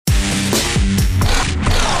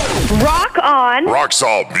Rock on. Rock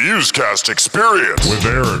Salt Musecast Experience with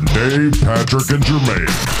Aaron, Dave, Patrick, and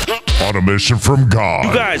Jermaine on a mission from God.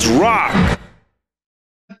 You guys rock.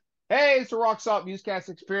 Hey, it's the Rock Salt Musecast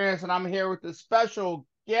Experience, and I'm here with a special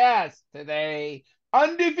guest today,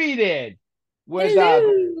 Undefeated, with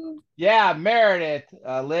Meredith,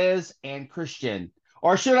 Liz, and Christian.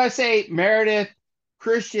 Or should I say Meredith,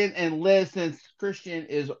 Christian, and Liz, since Christian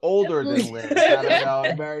is older than Liz. I don't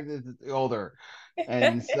know. Meredith is older.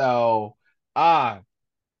 And so, off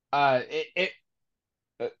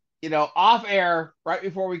air, right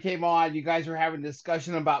before we came on, you guys were having a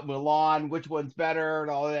discussion about Mulan, which one's better,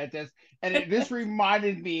 and all of that. And this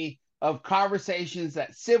reminded me of conversations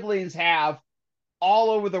that siblings have all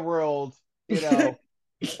over the world, and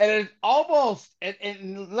it's almost,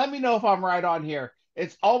 and let me know if I'm right on here.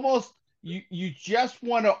 It's almost you just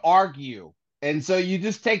want to argue. And so you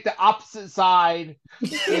just take the opposite side,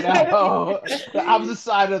 the opposite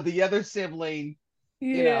side of the other sibling,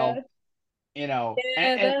 that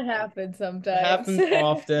happens sometimes. It happens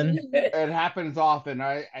often. It happens often.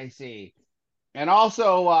 I see. And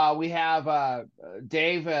also, we have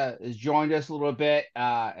Dave has joined us a little bit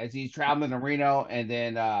as he's traveling to Reno, and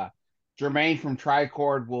then Jermaine from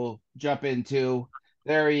Tricord will jump in too.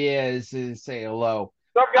 There he is, and say hello.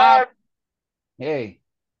 What's up, guys? Hey.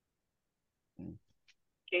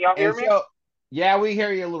 Can y'all hear me? So, yeah, we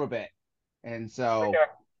hear you a little bit. And so,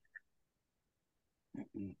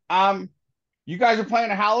 you guys are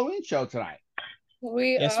playing a Halloween show tonight.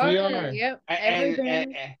 We are. Yep.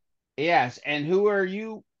 Yes. And who are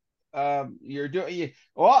you? You're doing.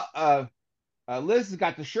 Liz has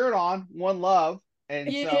got the shirt on, One Love, and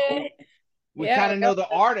so we kind of know the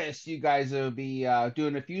artist you guys will be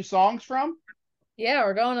doing a few songs from. Yeah,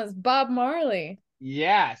 we're going as Bob Marley.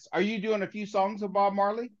 Yes. Are you doing a few songs of Bob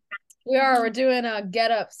Marley? We are. We're doing a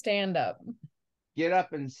Get Up, Stand Up. Get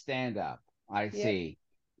Up and Stand Up. I see.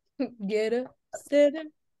 Get up, stand up.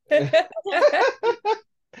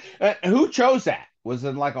 Who chose that? Was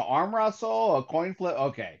it like an arm wrestle, a coin flip?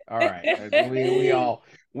 Okay. All right. we all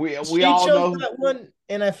know that one,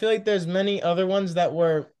 and I feel like there's many other ones that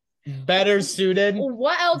were better suited.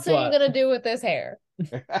 What else are you gonna do with this hair?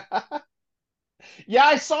 Yeah,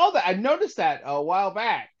 I saw that. I noticed that a while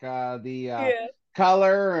back. The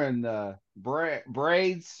color and the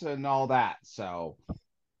braids and all that. So,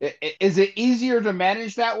 is it easier to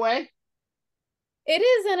manage that way? It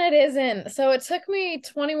is and it isn't. So it took me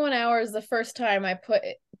 21 hours the first time I put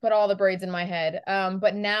all the braids in my head.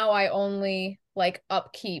 But now I only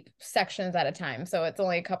upkeep sections at a time. So it's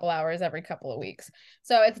only a couple hours every couple of weeks.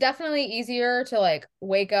 So it's definitely easier to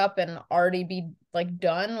wake up and already be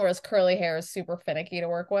done, whereas curly hair is super finicky to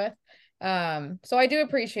work with. So I do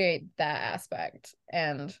appreciate that aspect,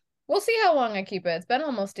 and we'll see how long I keep it. It's been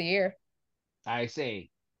almost a year. I see.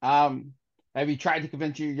 Have you tried to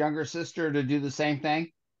convince your younger sister to do the same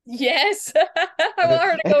thing? Yes. I want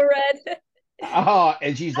her to go red. Oh,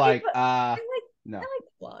 and she's no. I like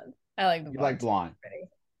blonde. I like the blonde. You like blonde.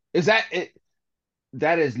 Is that it?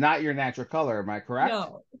 That is not your natural color, am I correct?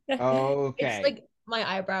 No. Okay. It's my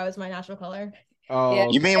eyebrow is my natural color. Oh. Yeah.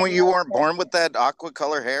 You mean when you weren't born with that aqua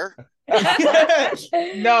color hair? No,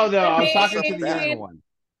 I'm talking to the younger one.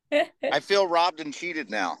 I feel robbed and cheated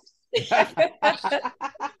now. My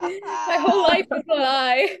whole life is a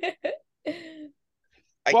lie.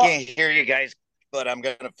 I can't hear you guys, but I'm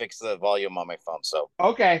going to fix the volume on my phone. So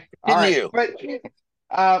okay. All right. But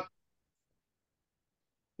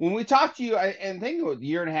when we talked to you, I think it was a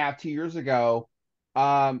year and a half, 2 years ago,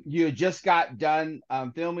 you had just got done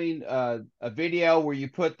filming a video where you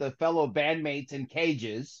put the fellow bandmates in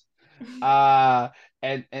cages,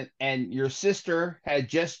 and your sister had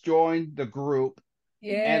just joined the group.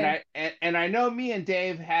 Yeah. And I know me and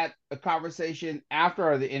Dave had a conversation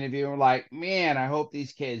after the interview, and we're like, man, I hope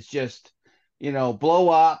these kids just blow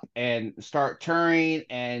up and start touring,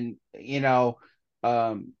 and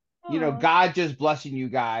God just blessing you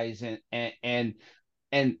guys, and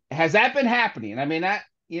has that been happening? I mean, that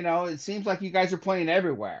it seems like you guys are playing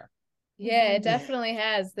everywhere. Yeah, it definitely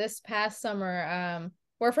has. This past summer,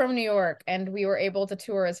 we're from New York, and we were able to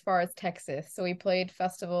tour as far as Texas. So we played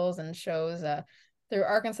festivals and shows through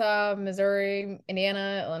Arkansas, Missouri,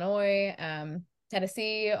 Indiana, Illinois,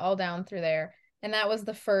 Tennessee, all down through there. And that was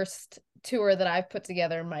the first tour that I've put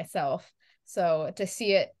together myself. So to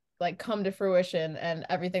see it come to fruition and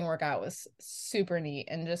everything work out was super neat.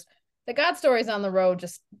 And just the God stories on the road,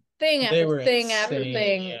 just thing after thing after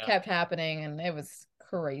thing kept happening, and it was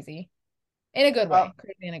crazy in a good way.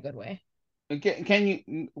 Crazy in a good way. Can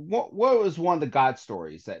you? What was one of the God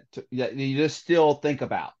stories that you just still think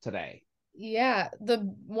about today? Yeah, the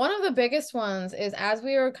one of the biggest ones is as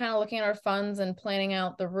we were kind of looking at our funds and planning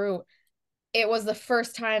out the route, it was the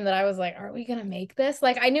first time that I was like, are we gonna make this?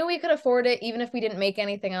 Like I knew we could afford it even if we didn't make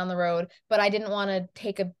anything on the road, but I didn't want to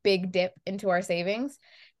take a big dip into our savings.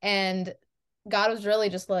 And God was really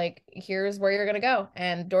just like, here's where you're gonna go.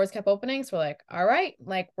 And doors kept opening. So we're like, all right,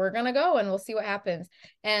 like we're gonna go and we'll see what happens.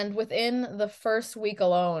 And within the first week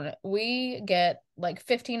alone, we get like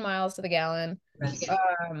 15 miles to the gallon.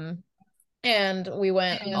 Um, and we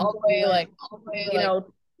went all the way like,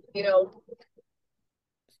 you know,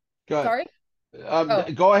 Good. sorry. Oh.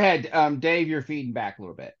 Go ahead, Dave. You're feeding back a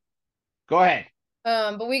little bit. Go ahead.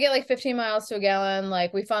 But we get like 15 miles to a gallon.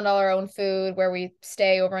 Like we fund all our own food where we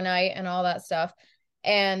stay overnight and all that stuff.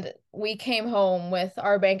 And we came home with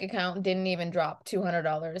our bank account didn't even drop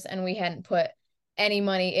 $200, and we hadn't put any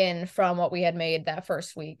money in from what we had made that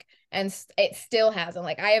first week. And it still hasn't.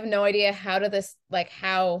 Like I have no idea how to this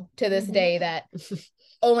day that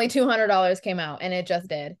only $200 came out, and it just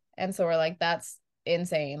did. And so we're like, that's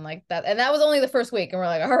insane. Like that. And that was only the first week. And we're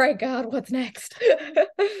like, all right, God, what's next?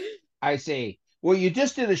 I see. Well, you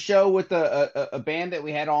just did a show with a band that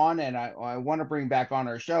we had on, and I want to bring back on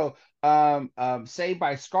our show, Saved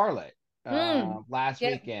by Scarlet, last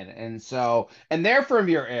weekend, and they're from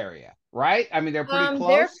your area, right? I mean, they're pretty close.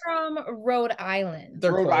 They're from Rhode Island.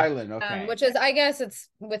 Rhode Island, okay. Which is, I guess, it's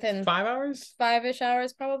within 5 hours, 5-ish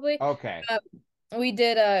hours, probably. Okay. We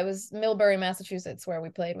did. It was Millbury, Massachusetts, where we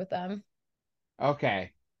played with them. Okay,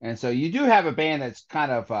 and so you do have a band that's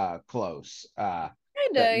kind of close.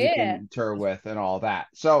 That you can tour with and all that.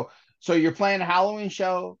 So you're playing a Halloween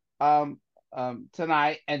show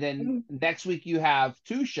tonight, and then next week you have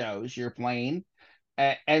 2 shows you're playing.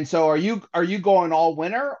 And so are you going all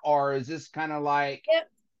winter, or is this kind of like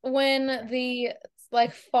when the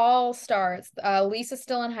like fall starts? Lisa's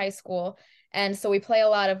still in high school, and so we play a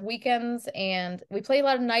lot of weekends, and we play a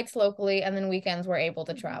lot of nights locally, and then weekends we're able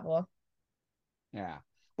to travel. Yeah.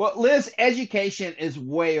 Well, Liz, education is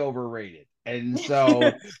way overrated. And so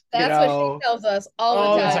that's what she tells us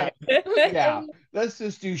all the time. Yeah, let's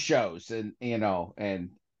just do shows and and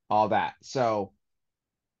all that. So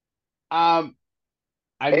I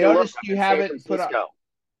noticed you haven't put up.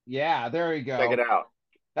 Yeah, there you go. Check it out.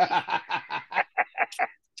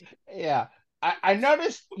 Yeah. I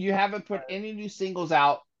noticed you haven't put any new singles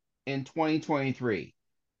out in 2023.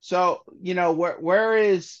 So, where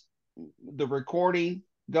is the recording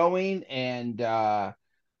going, and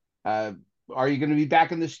are you going to be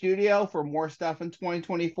back in the studio for more stuff in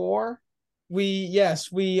 2024?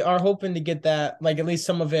 Yes, we are hoping to get that, like at least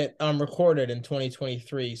some of it recorded in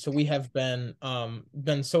 2023. So we have been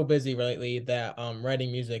so busy lately that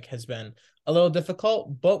writing music has been a little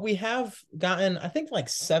difficult, but we have gotten, I think, like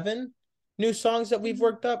 7 new songs that we've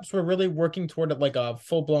worked up. So we're really working toward like a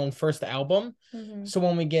full-blown first album. So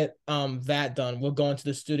when we get that done, we'll go into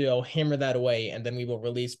the studio, hammer that away, and then we will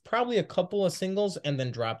release probably a couple of singles and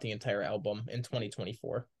then drop the entire album in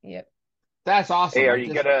 2024. Yep. That's awesome. Hey, are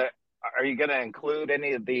you gonna include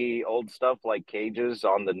any of the old stuff like Cages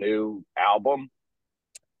on the new album?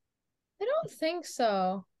 I don't think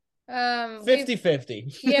so.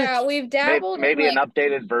 50-50. Yeah, we've dabbled maybe an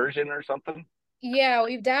updated version or something. Yeah,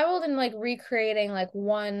 we've dabbled in like recreating like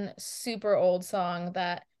one super old song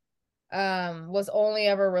that was only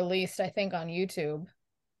ever released, I think, on YouTube.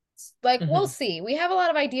 Like we'll see. We have a lot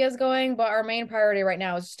of ideas going, but our main priority right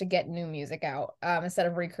now is just to get new music out instead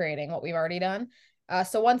of recreating what we've already done.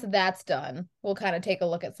 So once that's done, we'll kind of take a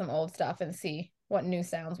look at some old stuff and see what new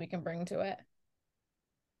sounds we can bring to it.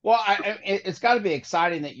 Well, it's got to be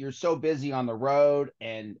exciting that you're so busy on the road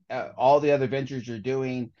and all the other ventures you're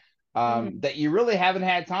doing, that you really haven't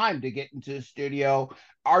had time to get into the studio.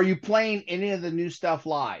 Are you playing any of the new stuff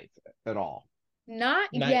live at all? Not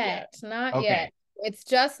yet. It's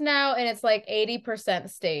just now, and it's like 80%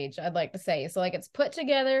 stage, I'd like to say. So like it's put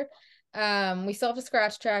together. We still have to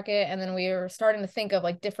scratch track it, and then we are starting to think of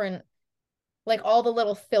like different, like all the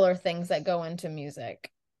little filler things that go into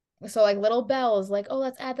music. So like little bells, like, oh,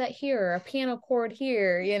 let's add that here, a piano chord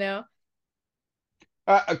here,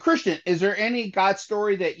 Christian, is there any God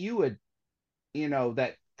story that you would,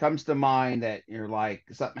 that comes to mind that you're like,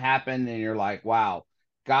 something happened and you're like, wow,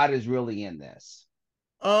 God is really in this?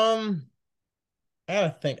 I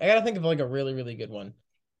gotta think of like a really, really good one.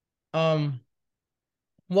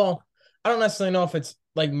 Well, I don't necessarily know if it's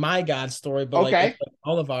like my God story, but like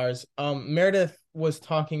all of ours. Meredith was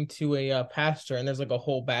talking to a pastor, and there's like a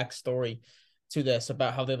whole backstory to this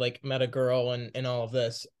about how they like met a girl and all of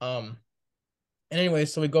this. And anyway,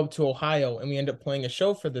 so we go up to Ohio and we end up playing a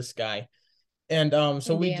show for this guy. And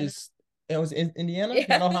so Indiana. It was in Indiana,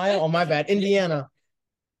 not Ohio. Oh, my bad. Indiana.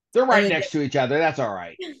 They're right And next to each other. That's all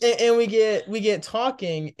right. and we get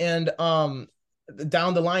talking, and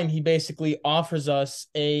down the line he basically offers us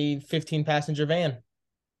a 15-passenger van.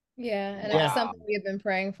 Yeah, and Wow. it's something we have been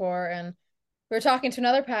praying for. And we were talking to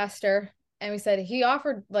another pastor, and we said he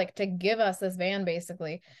offered like to give us this van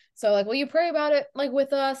basically. So like, will you pray about it like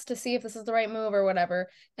with us to see if this is the right move or whatever?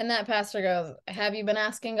 And that pastor goes, "Have you been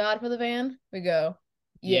asking God for the van?" We go,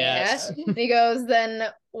 Yes. "Yes." And he goes,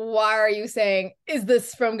 "Then why are you saying, is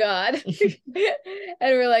this from God?"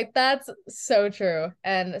 And we're like, that's so true.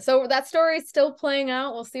 And so that story is still playing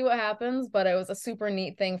out. We'll see what happens, but it was a super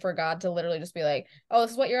neat thing for God to literally just be like, "Oh,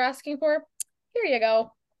 this is what you're asking for? Here you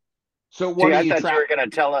go." So what See, are I you thought you were going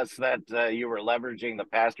to tell us that you were leveraging the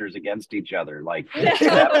pastors against each other. Like, No.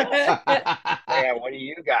 yeah, what do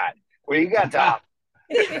you got? What do you got, Tom?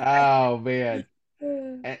 Oh man.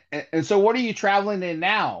 And so what are you traveling in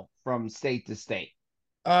now from state to state?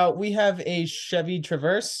 We have a Chevy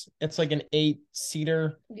Traverse. It's like an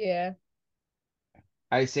 8-seater. Yeah.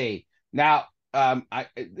 I see. Now,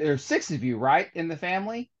 there's 6 of you, right, in the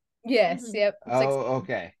family? Yes. Mhm. Yep. Oh,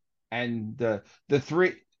 okay. And the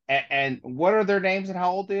three and what are their names and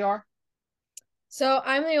how old they are? So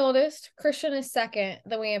I'm the oldest. Christian is second.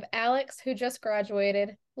 Then we have Alex, who just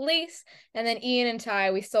graduated, Lise, and then Ian and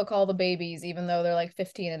Ty, we still call the babies, even though they're like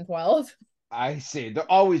 15 and 12. I see. There'll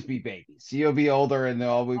always be babies. You'll be older and they'll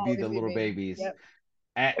always be Always the be little babies. babies. Yep.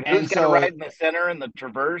 And, And who's and going to so ride in the center in the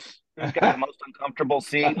Traverse? Who's got the most uncomfortable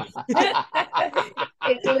seat?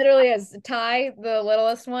 It literally is. Ty, the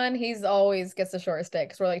littlest one, he's always gets the short stick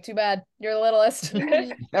because we're like, too bad, you're the littlest. See,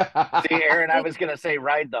 Aaron, I was going to say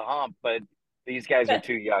ride the hump, but these guys are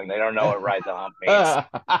too young. They don't know what ride the hump means.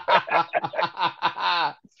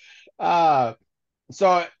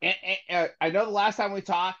 So I know the last time we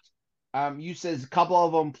talked, you said a couple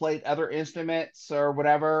of them played other instruments or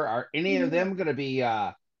whatever. Are any of them going to be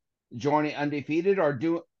joining Undefeated, or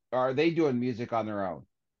are they doing music on their own?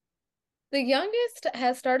 The youngest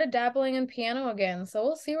has started dabbling in piano again, so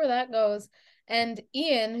we'll see where that goes. And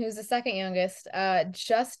Ian, who's the second youngest,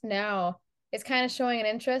 just now is kind of showing an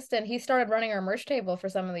interest, and he started running our merch table for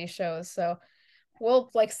some of these shows. So we'll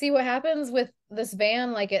like see what happens with this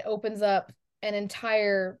van. Like it opens up an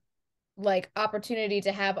entire like opportunity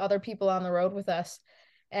to have other people on the road with us.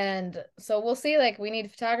 And so we'll see, like we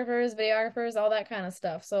need photographers, videographers, all that kind of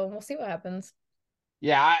stuff. So we'll see what happens.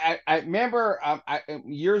 Yeah, I remember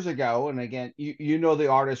years ago, and again, you know the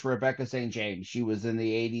artist Rebecca St. James. She was in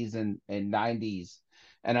the 80s and 90s,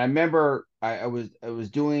 and I remember I was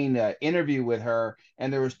doing an interview with her,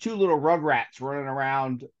 and there was 2 little rugrats running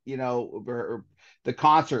around, the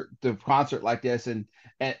concert like this, and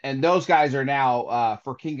those guys are now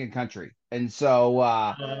for King and Country, and so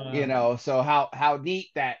so how neat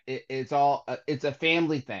that it's a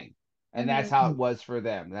family thing, and that's how it was for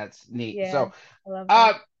them. That's neat. Yeah, So. I love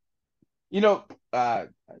that. You know, uh,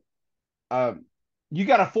 you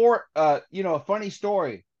got a funny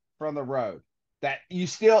story from the road that you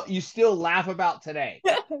still laugh about today.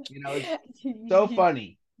 It's so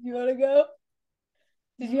funny. You want to go?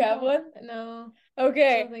 Did you have one? No.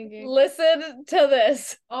 Okay, Still thinking. listen to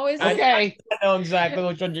this. Always. Okay. I know exactly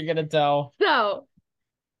which one you're gonna tell. So,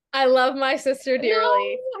 I love my sister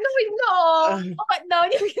dearly. No,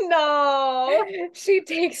 you no. She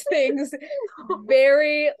takes things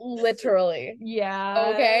very literally.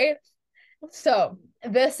 Yeah. Okay. So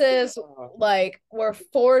this is like we're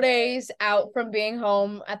 4 days out from being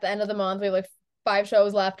home at the end of the month. We have like 5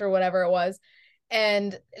 shows left or whatever it was.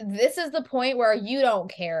 And this is the point where you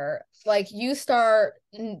don't care. Like you start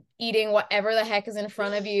eating whatever the heck is in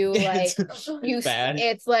front of you. Like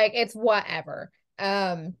it's like it's whatever.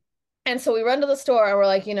 And so we run to the store and we're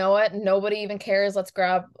like, you know what? Nobody even cares. Let's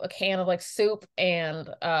grab a can of like soup and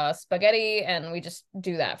spaghetti, and we just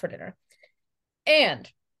do that for dinner.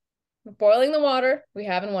 And boiling the water, we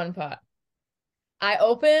have in one pot. I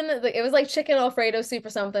open it was like chicken Alfredo soup or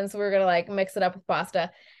something, so we were gonna like mix it up with pasta.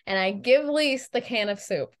 And I give Lise the can of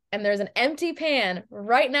soup, and there's an empty pan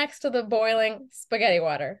right next to the boiling spaghetti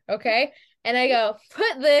water. Okay, and I go,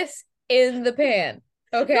 put this in the pan.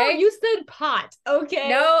 Okay. No, you said pot. Okay.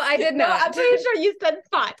 No, I did No, not. I'm pretty sure you said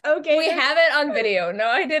pot. Okay. We have it on video. No,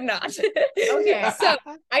 I did not. Okay. So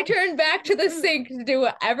I turn back to the sink to do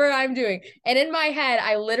whatever I'm doing. And in my head,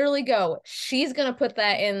 I literally go, she's going to put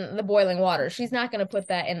that in the boiling water. She's not going to put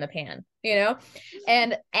that in the pan,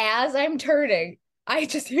 And as I'm turning, I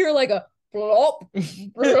just hear like a blop,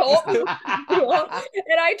 blop, blop.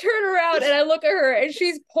 And I turn around and I look at her, and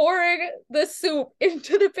she's pouring the soup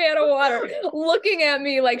into the pan of water, looking at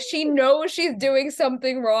me like she knows she's doing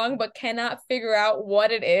something wrong but cannot figure out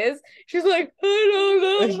what it is. She's like,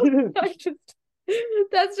 I don't know.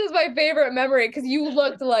 That's just my favorite memory because you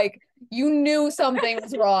looked like you knew something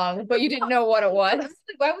was wrong, but you didn't know what it was.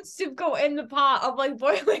 Why would soup go in the pot of like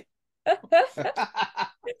boiling?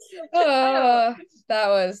 Oh, that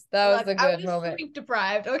was Look, a I good was moment. sleep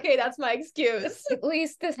deprived. Okay, that's my excuse. At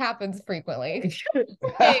least this happens frequently.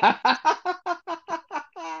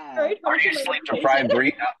 Very Are you sleep deprived?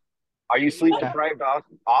 Are you sleep deprived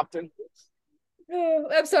often?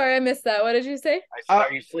 I'm sorry, I missed that. What did you say? I said,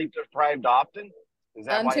 are you sleep deprived often? Is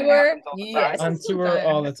that On why it tour? happens all the Yes. time? On tour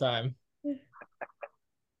all the time.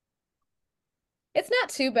 It's not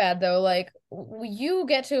too bad though. Like you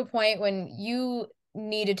get to a point when you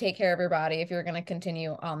need to take care of your body if you're going to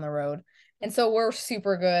continue on the road. And so we're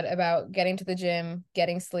super good about getting to the gym,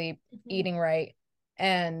 getting sleep, eating right,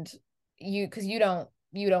 and because you don't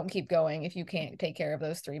keep going if you can't take care of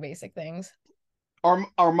those three basic things.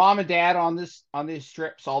 Are mom and dad on these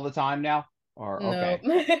trips all the time now? Or No, okay,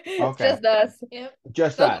 it's okay, just us. Yep.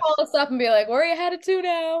 just They'll us. call us up and be like, "Where are you headed to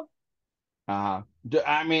now?" I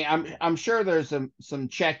mean, I'm sure there's some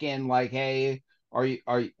check-in like, hey, are you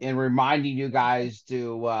and reminding you guys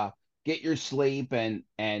to get your sleep and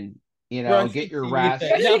Run get your some rest.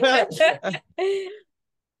 TV.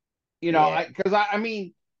 Yeah. Because I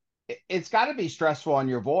mean, it's got to be stressful on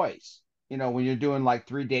your voice. When you're doing like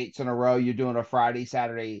 3 dates in a row, you're doing a Friday,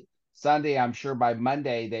 Saturday, Sunday. I'm sure by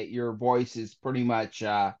Monday that your voice is pretty much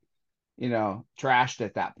trashed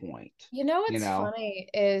at that point. What's funny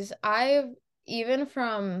is even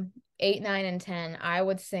from 8, 9, and 10, I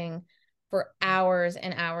would sing for hours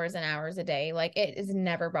and hours and hours a day. Like it has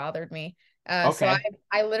never bothered me. So Okay.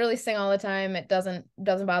 I literally sing all the time. It doesn't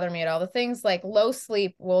bother me at all. The things like low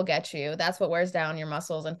sleep will get you. That's what wears down your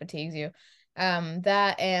muscles and fatigues you.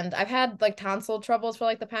 That, and I've had like tonsil troubles for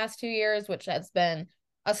like the past 2 years, which has been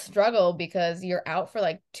a struggle because you're out for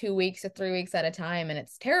like 2 weeks or 3 weeks at a time, and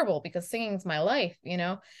it's terrible because singing's my life,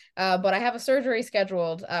 but I have a surgery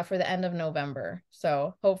scheduled for the end of November,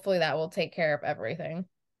 so hopefully that will take care of everything.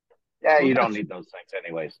 Yeah, you don't need those things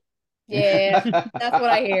anyways. Yeah, that's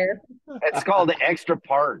what I hear. It's called extra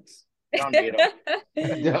parts. You don't need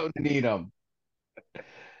them. Don't need them.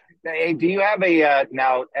 Hey, do you have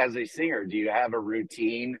now as a singer, do you have a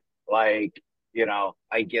routine? Like,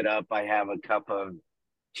 I get up, I have a cup of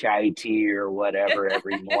chai tea or whatever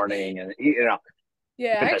every morning, and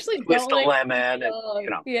Yeah, I with a actually twist don't of like lemon, and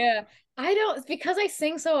Yeah. I don't, it's because I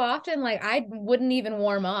sing so often, like I wouldn't even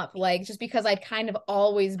warm up, like just because I'd kind of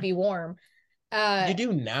always be warm. You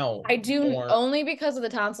do now. I do more. only because of the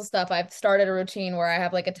tonsil stuff. I've started a routine where I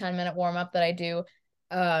have like a 10-minute warm up that I do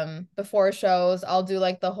before shows. I'll do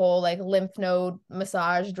like the whole like lymph node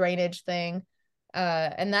massage drainage thing.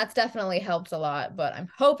 And that's definitely helped a lot, but I'm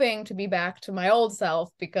hoping to be back to my old self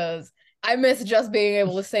because I miss just being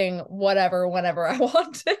able to sing whatever whenever I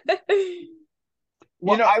want.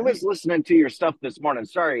 Well, I was listening to your stuff this morning.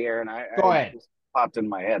 Sorry, Aaron, Go I ahead. just popped in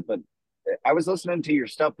my head, but I was listening to your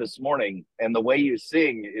stuff this morning, and the way you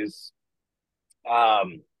sing is,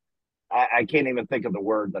 I can't even think of the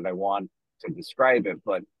word that I want to describe it,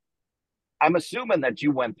 but I'm assuming that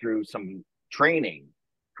you went through some training,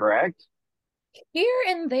 correct? Here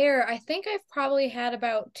and there, I think I've probably had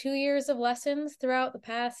about 2 years of lessons throughout the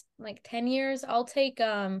past like 10 years. I'll take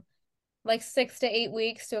like 6 to 8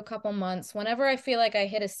 weeks to a couple months. Whenever I feel like I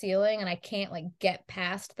hit a ceiling and I can't like get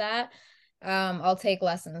past that, I'll take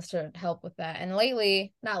lessons to help with that. And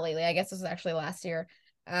not lately, I guess this was actually last year.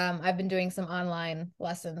 I've been doing some online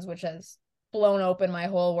lessons, which has blown open my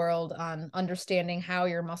whole world on understanding how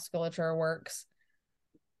your musculature works.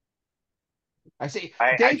 I see.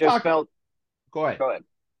 I just felt. Go ahead. Go ahead.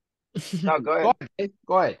 No, go ahead.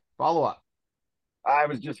 Go ahead. Follow up. I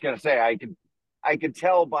was just gonna say I could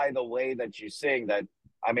tell by the way that you sing that.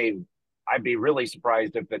 I mean, I'd be really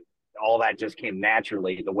surprised if all that just came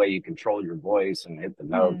naturally, the way you control your voice and hit the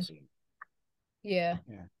notes. And... Yeah.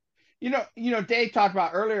 Dave talked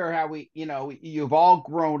about earlier how you've all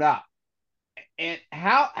grown up, and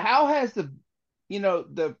how has the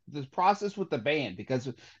process with the band,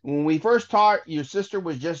 because when we first talked, your sister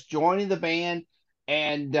was just joining the band,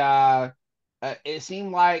 and it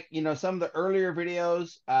seemed like some of the earlier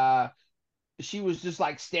videos she was just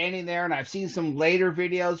like standing there, and I've seen some later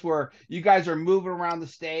videos where you guys are moving around the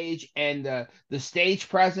stage, and the stage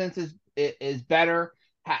presence is better.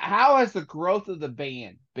 How has the growth of the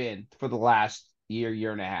band been for the last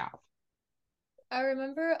year and a half? I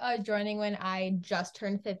remember joining when I just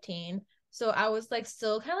turned 15. So I was like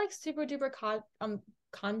still kind of like super duper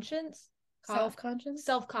conscious. Self-conscious?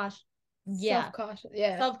 Self-cautious. Yeah. Self-cautious.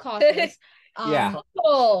 Yeah. Self-cautious. Yeah.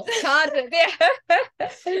 Oh, conscious. Yeah.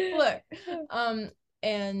 Look.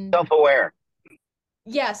 And self-aware.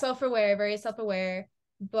 Yeah, self-aware, very self-aware,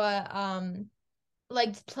 but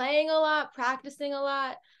like playing a lot, practicing a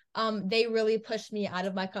lot. They really pushed me out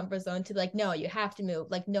of my comfort zone to like, no, you have to move.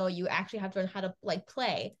 Like, no, you actually have to learn how to like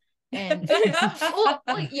play. And well,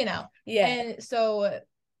 you know. Yeah. And so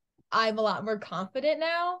I'm a lot more confident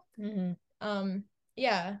now.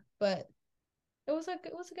 Yeah, but it was a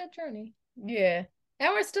good journey. Yeah.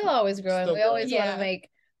 And we're still always growing. Still We always growing. want Yeah. to make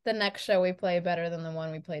the next show we play better than the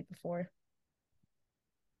one we played before.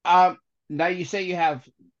 Now you say you have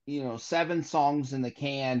 7 songs in the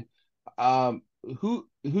can. Um, who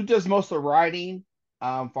does most of the writing,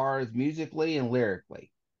 far as musically and lyrically?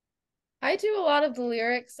 I do a lot of the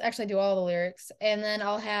lyrics, actually I do all the lyrics, and then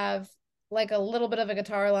I'll have like a little bit of a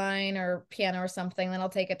guitar line or piano or something, then I'll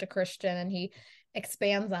take it to Christian and he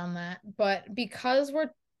expands on that. But because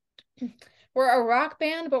we're a rock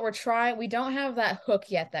band, but we don't have that hook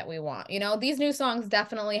yet that we want. These new songs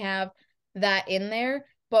definitely have that in there,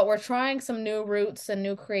 but we're trying some new routes and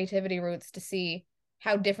new creativity routes to see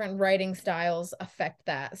how different writing styles affect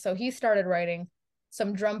that. So he started writing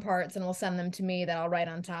some drum parts and will send them to me that I'll write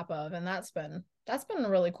on top of. And that's been a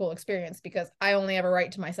really cool experience because I only ever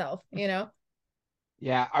write to myself.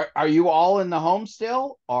 Yeah. Are you all in the home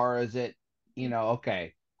still, or is it,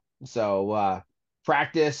 okay. So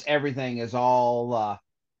practice, everything is all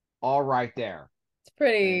right there. It's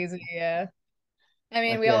pretty easy, yeah. I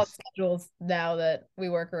mean, Like we all have this. schedules now that we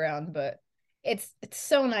work around, but it's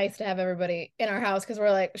so nice to have everybody in our house because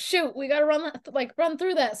we're like, shoot, we gotta run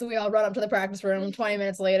through that. So we all run up to the practice room 20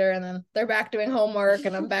 minutes later, and then they're back doing homework,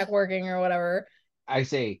 and I'm back working or whatever. I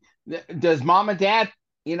see. Does mom and dad,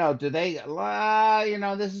 do they,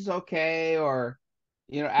 this is okay, or,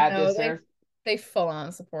 add No, this they there? they full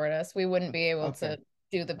on support us. We wouldn't be able Okay. to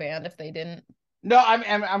do the band if they didn't. No,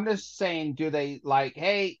 I'm just saying, do they like,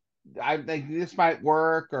 hey, I think this might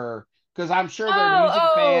work, or because I'm sure they're music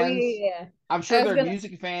Oh, fans. yeah. I'm I sure was they're gonna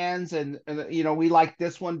music fans, and we like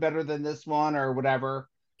this one better than this one, or whatever.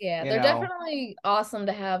 Yeah, You they're know. definitely awesome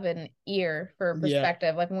to have an ear for Yeah.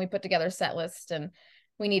 perspective. Like when we put together set lists and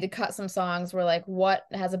we need to cut some songs, we're like, what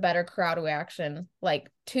has a better crowd reaction,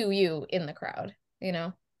 like to you in the crowd, you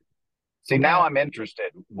know? See, now I'm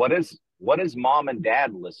interested. What does mom and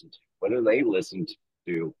dad listen to? What do they listen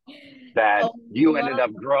to that A you ended lot.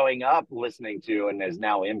 up growing up listening to and is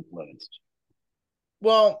now influenced?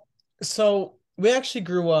 Well, so we actually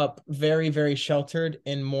grew up very, very sheltered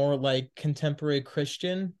in more like contemporary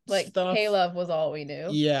Christian Like stuff. K-Love was all we knew.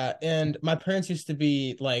 Yeah, and my parents used to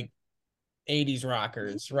be like 80s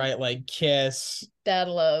rockers, right? Like Kiss Dad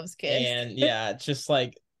loves Kiss. and yeah, just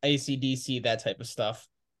like AC/DC, that type of stuff.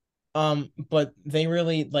 But they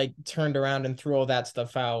really like turned around and threw all that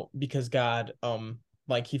stuff out because God,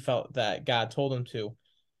 like he felt that God told him to.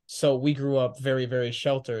 So we grew up very, very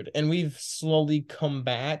sheltered, and we've slowly come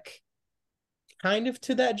back kind of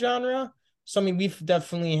to that genre. So I mean, we've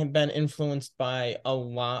definitely been influenced by a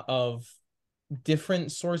lot of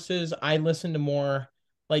different sources. I listen to more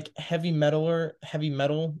like heavy metal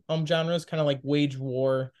genres, kind of like Wage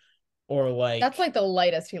War or like That's like the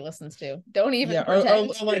lightest he listens to. Don't even yeah,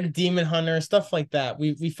 pretend. or like Demon Hunter, stuff like that.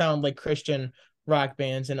 We found like Christian rock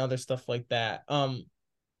bands and other stuff like that.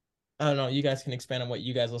 I don't know, you guys can expand on what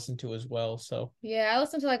you guys listen to as well. So Yeah, I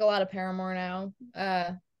listen to like a lot of Paramore now.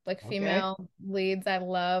 Like Okay. female leads I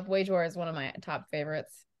love. Wage War is one of my top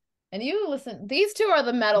favorites. And you listen, these two are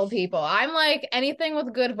the metal people. I'm like anything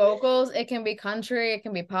with good vocals. It can be country, it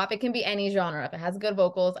can be pop, it can be any genre. If it has good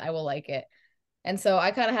vocals, I will like it. And so I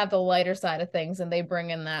kind of have the lighter side of things, and they bring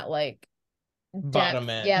in that like bottom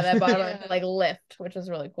depth. end. Yeah, that bottom Yeah. like lift, which is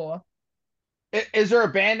really cool. Is there a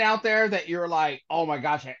band out there that you're like, oh my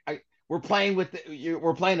gosh, we're playing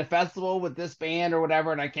a festival with this band or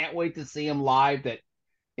whatever, and I can't wait to see them live, that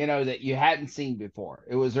that you hadn't seen before?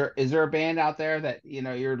 Is there a band out there that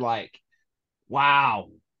you're like, wow,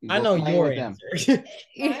 I we're know playing your with them? answer.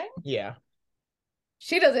 What? Yeah.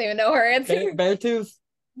 She doesn't even know her answer. Beartooth?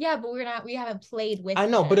 Yeah, but we haven't played with I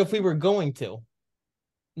know, but them. if we were going to.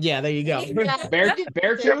 Yeah, there you go. Yeah. You're a Beartooth?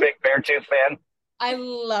 big Beartooth fan? I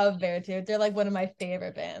love Beartooth. They're like one of my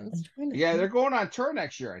favorite bands. Yeah, they're going on tour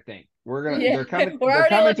next year, I think. Yeah, They're coming. we're They're already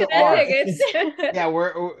coming looking to at our. tickets.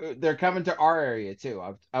 Yeah, they're coming to our area too.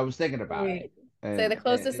 I was thinking about it. Say the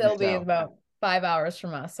closest And they'll be is so, about 5 hours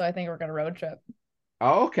from us, so I think we're gonna road trip.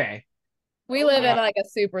 oh, okay. We live in Uh, like a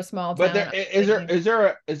super small but town.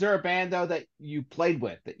 is there a band though that you played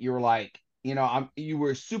with that you were like, you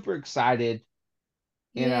were super excited,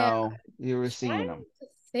 Yeah, you were seeing trying them. to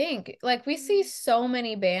think. Like we see so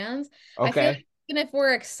many bands. I feel Okay. like even if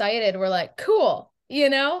we're excited, we're like, cool, you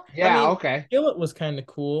know? I Yeah. mean, Okay. Skillet was kind of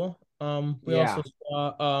cool. We Yeah. also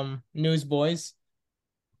saw Newsboys.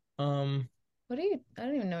 What do you? I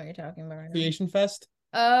don't even know what you're talking about right now. Creation Fest.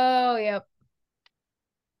 Oh, yep.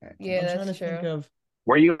 Yeah, I'm trying that's to think true. of.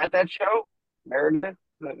 Were you at that show, Meredith?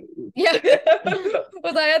 Yeah.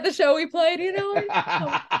 Was I at the show we played? You know?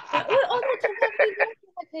 Oh,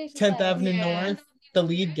 no, 10th Avenue Yeah. North, the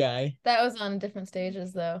lead guy. That was on different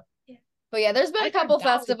stages though. Yeah. But yeah, there's been I a couple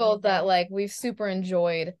forgot we festivals played there. that like we've super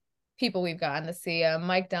enjoyed. People we've gotten to see.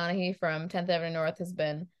 Mike Donaghy from 10th Avenue North has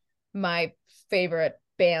been my favorite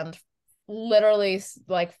band, literally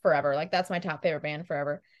like forever. Like that's my top favorite band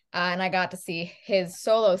forever. And I got to see his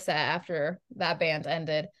solo set after that band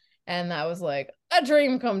ended. And that was like a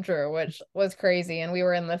dream come true, which was crazy. And we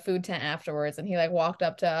were in the food tent afterwards, and he like walked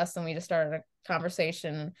up to us and we just started a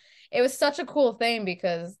conversation. It was such a cool thing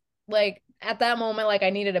because like at that moment, like I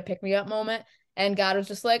needed a pick me up moment. And God was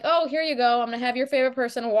just like, oh, here you go. I'm going to have your favorite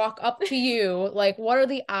person walk up to you. Like, what are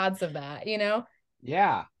the odds of that, you know?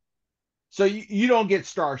 Yeah. So you don't get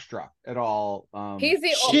starstruck at all. He's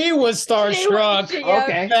the She was starstruck. Okay.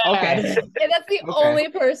 Okay. And that's the Okay. only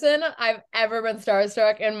person I've ever been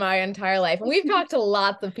starstruck in my entire life. And we've talked to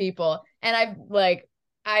lots of people, and I've like,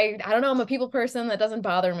 I don't know, I'm a people person that doesn't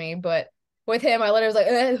bother me, but with him, I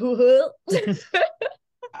literally was like,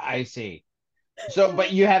 I see. So,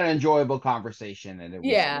 but you had an enjoyable conversation, and it was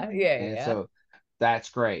yeah. and so that's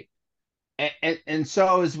great. And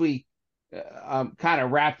so as we kind of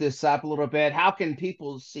wrap this up a little bit, how can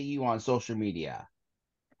people see you on social media?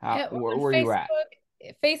 Where are you at?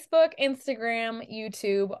 Facebook, Instagram,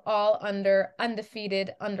 YouTube, all under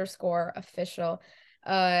undefeated_official.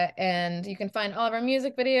 And you can find all of our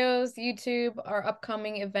music videos, YouTube, our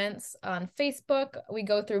upcoming events on Facebook. We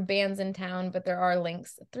go through bands in town, but there are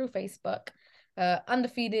links through Facebook.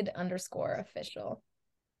 undefeated_official.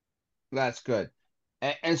 That's good.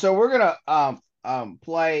 And so we're gonna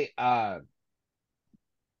play a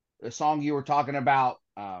song you were talking about,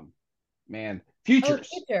 man, Futures. Oh,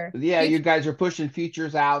 Future. Yeah, Future. you guys are pushing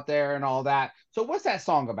Futures out there and all that. So what's that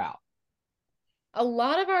song about? A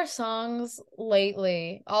lot of our songs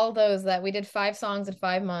lately, all those that we did 5 songs in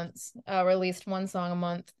 5 months, released 1 song a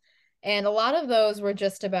month. And a lot of those were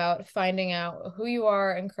just about finding out who you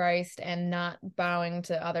are in Christ and not bowing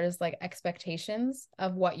to others' like expectations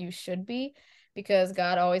of what you should be, because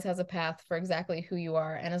God always has a path for exactly who you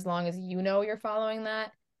are. And as long as you know you're following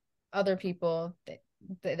that, other people,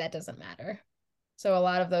 that doesn't matter. So a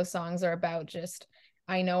lot of those songs are about just,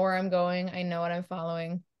 I know where I'm going, I know what I'm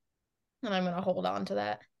following, and I'm going to hold on to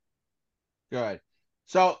that. Good.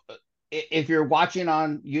 So if you're watching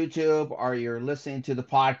on YouTube or you're listening to the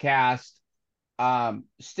podcast,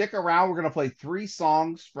 stick around. We're going to play 3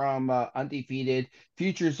 songs from Undefeated.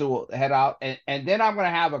 Futures will head out. And then I'm going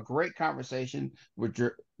to have a great conversation with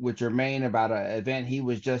Jermaine about an event he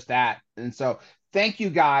was just at. And so thank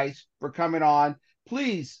you guys for coming on.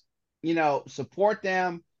 Please, support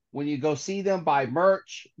them when you go see them. Buy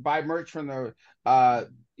merch from the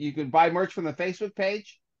you can buy merch from the Facebook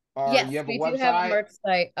page, or Yes, you have a we website. do have a merch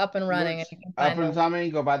site up and running, and you can find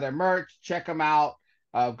go buy their merch, check them out,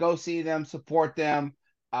 go see them, support them.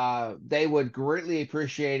 They would greatly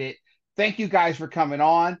appreciate it. Thank you guys for coming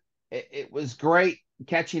on. It was great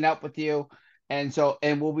catching up with you. And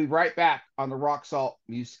we'll be right back on the Rock Salt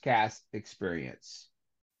Musicast Experience.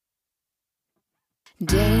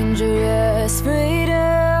 Dangerous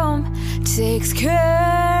freedom takes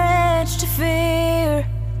courage to fear.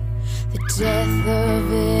 The death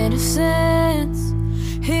of innocence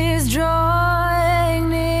is drawing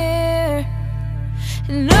near.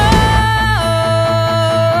 No,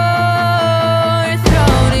 your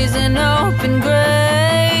throne is an open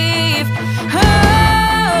grave. Oh,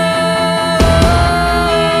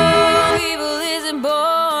 evil isn't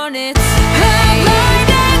born, it's a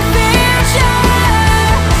blinding future.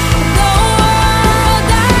 The world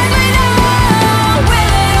that we know,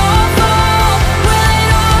 will it all fall? Will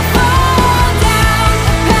it all fall down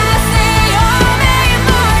past the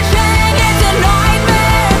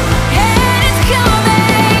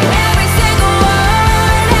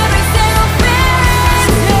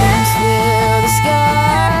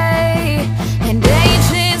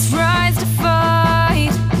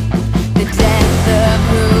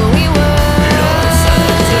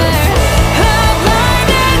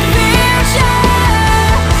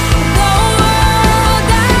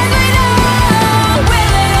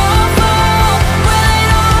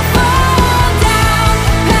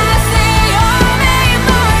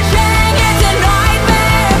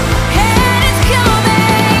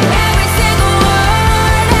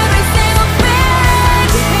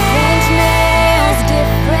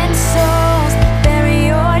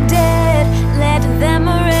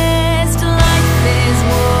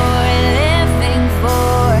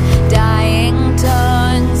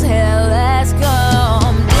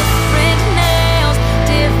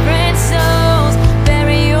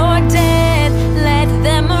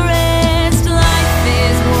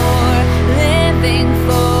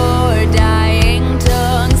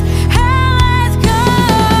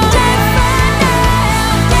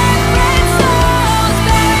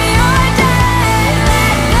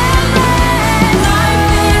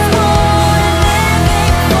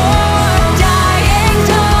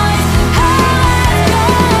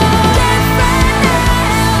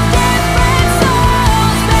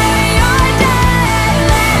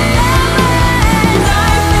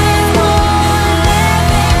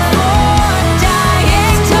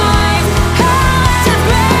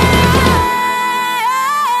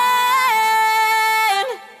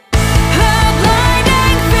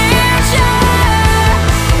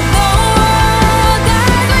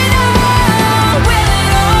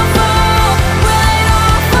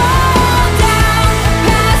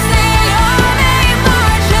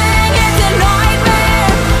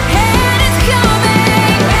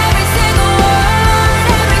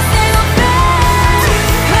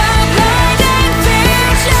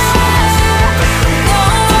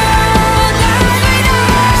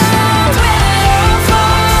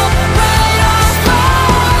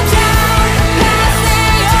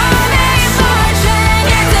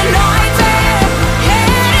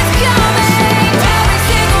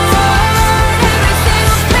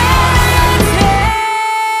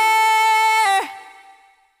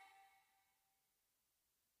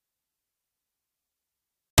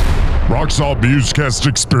Rock Salt Musecast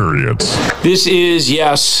Experience. This is,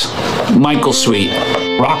 yes, Michael Sweet,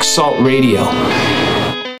 Rock Salt Radio.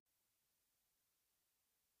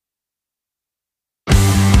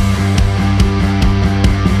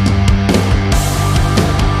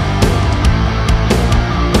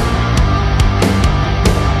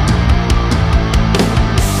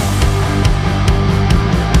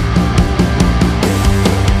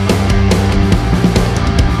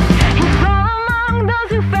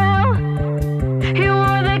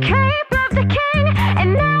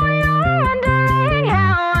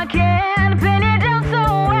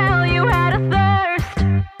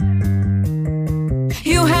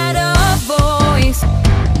 You had a voice,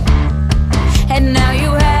 and now you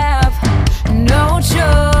have no choice.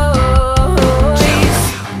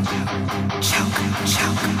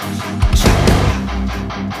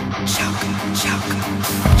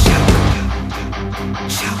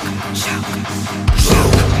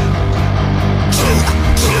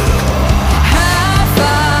 I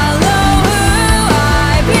follow who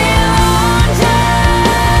I belong to.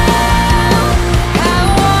 I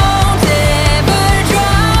won't ever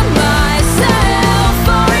drown myself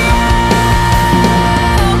for a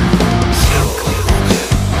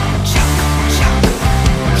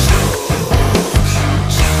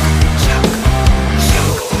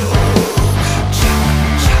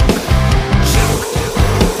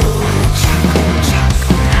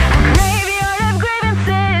graveyard of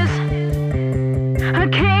grievances, a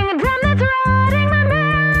kingdom that's rotting my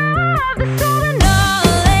marrow of the soul. The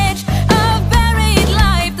knowledge of buried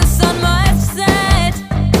life, the sun must set,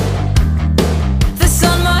 the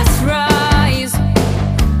sun must rise.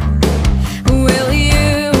 Will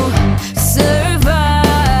you survive?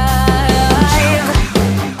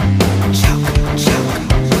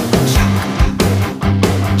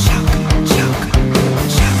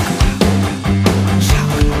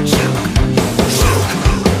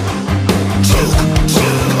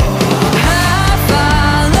 I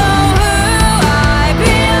follow who I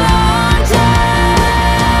belong to.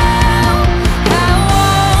 I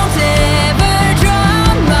won't ever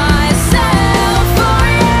drown myself for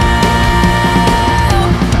you.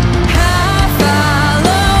 I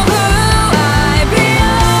follow who I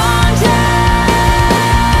belong to.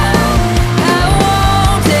 I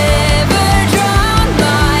won't ever drown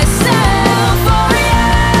myself for you.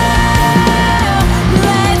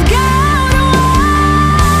 Let's go to war.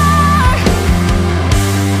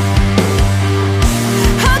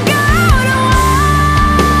 I'll go to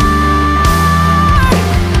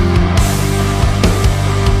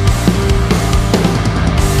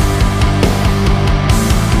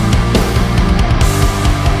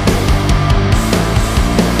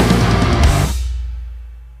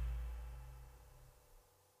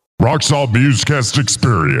Rock Salt Musecast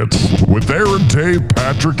Experience with Aaron, Dave,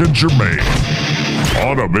 Patrick, and Jermaine.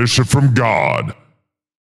 On a mission from God.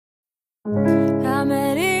 I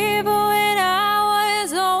met evil when I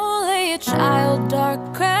was only a child.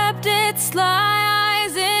 Dark crept its sly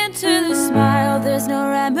eyes into the smile. There's no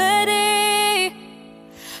remedy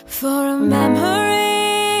for a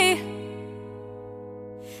memory.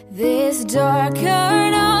 This dark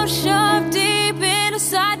kernel shoved deep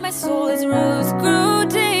inside my soul. Its roots grew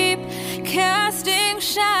deep, casting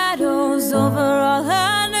shadows over all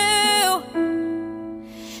I knew,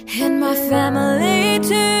 and my family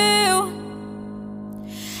too.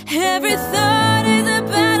 Every thought is a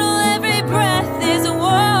battle, every breath is a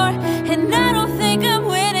war, and I don't think I'm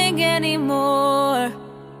winning anymore.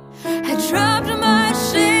 I dropped my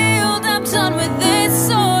shield, I'm done with this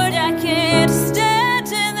sword. I can't stand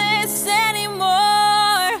in this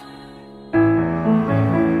anymore.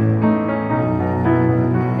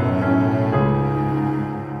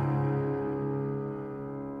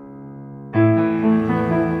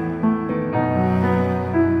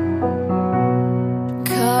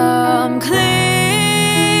 Come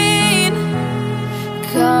clean,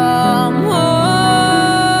 come whole,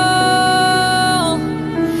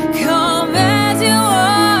 come as you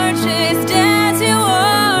are, just as you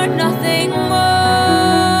are, nothing more.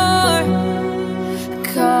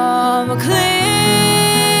 Come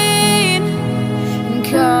clean,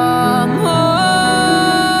 come whole,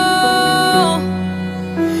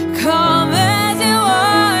 come as you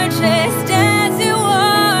are, just as you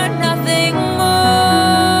are, nothing more.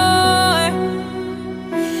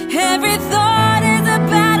 Every thought is a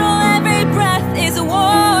battle, every breath is a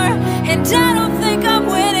war, and I don't think I'm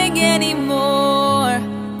winning anymore.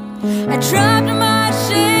 I dropped my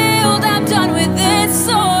shield, I'm done with this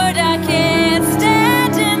sword. I can't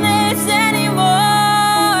stand in this anymore.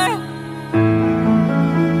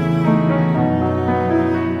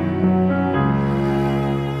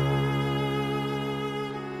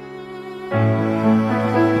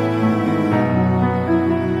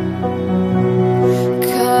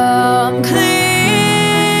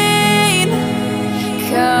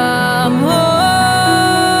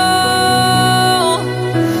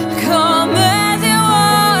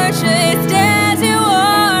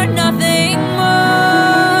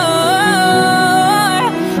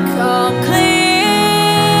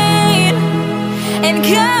 and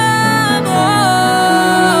come on.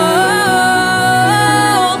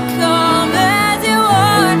 Come as you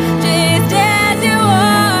are, just as you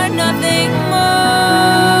are, nothing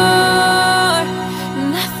more,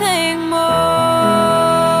 nothing more.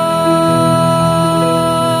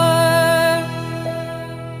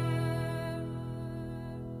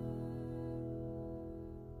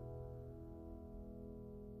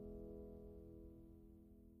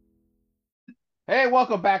 Hey,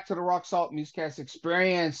 welcome back to the Rock Salt Musecast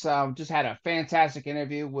Experience. Just had a fantastic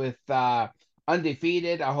interview with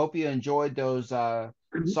Undefeated. I hope you enjoyed those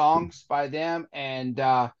songs by them. And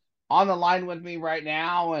on the line with me right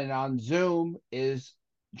now and on Zoom is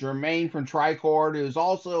Jermaine from Tricord, who's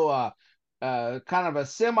also kind of a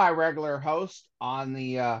semi-regular host on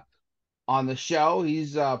the show.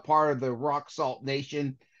 He's part of the Rock Salt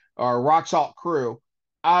Nation or Rock Salt crew.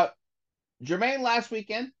 Jermaine, last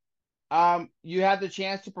weekend, you had the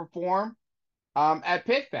chance to perform at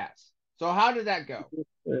Pit Fest. So how did that go?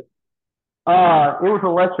 It was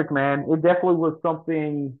electric, man. It definitely was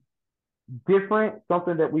something different,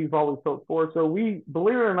 something that we've always hoped for. So we,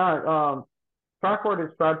 believe it or not, Tricord has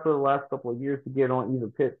tried for the last couple of years to get on either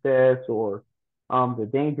Pit Fest or the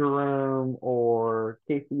Danger Room or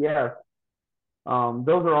KCF.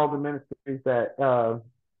 Those are all the ministries that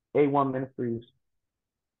A1 Ministries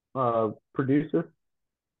produces,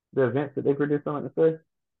 the events that they produce, I like to say.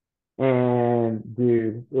 And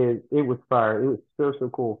dude, it was fire. It was so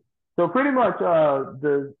cool. So pretty much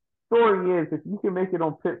the story is if you can make it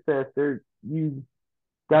on Pit Fest, there you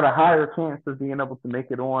got a higher chance of being able to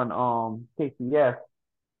make it on KCS.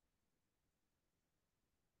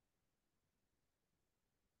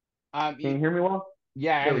 Can you hear me well?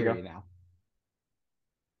 Yeah, There I we hear go. you now.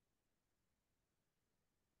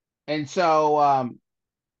 And so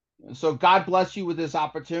so God bless you with this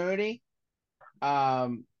opportunity.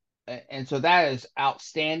 And so that is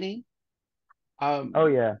outstanding. Oh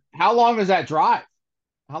yeah. How long is that drive?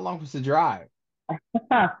 How long was the drive?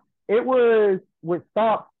 It was with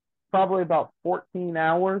stops probably about 14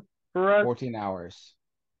 hours for us. 14 hours.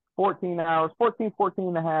 14 hours, 14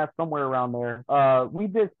 and a half, somewhere around there. We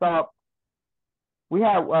did stop. We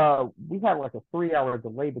had like a 3 hour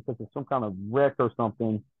delay because of some kind of wreck or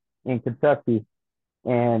something in Kentucky,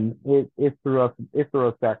 and it threw us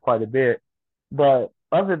back quite a bit. But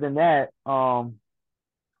other than that,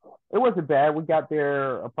 it wasn't bad. We got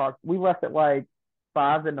there we left at like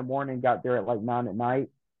 5 in the morning, got there at like 9 at night.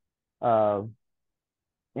 And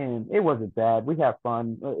it wasn't bad. We have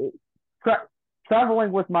fun.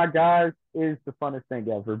 Traveling with my guys is the funnest thing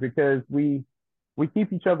ever because we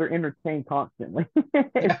keep each other entertained constantly.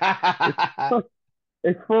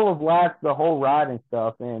 It's full of laughs the whole ride and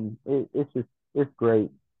stuff, and it's great.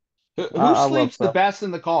 Who I love sleeps the stuff. best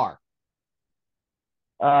in the car?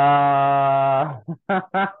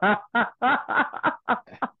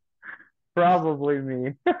 Probably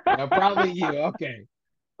me. Probably you. Okay.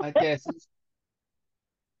 I guess.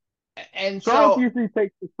 And Charles so, usually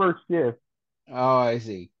takes the first shift. oh, I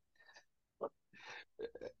see.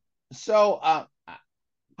 So,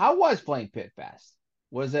 how was playing Pit Fest?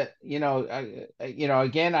 Was it,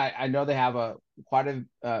 again, I know they have quite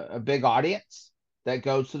a big audience that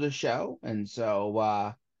goes to the show, and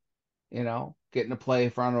so getting to play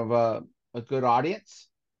in front of a good audience.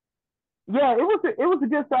 Yeah, it was a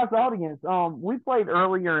good sized audience. We played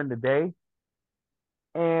earlier in the day,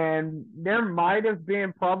 and there might have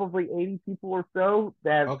been probably 80 people or so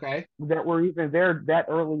that were even there that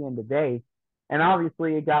early in the day. And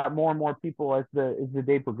obviously, it got more and more people as the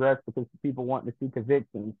day progressed because people wanting to see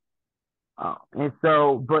Convictions. And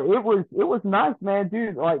so, but it was nice, man,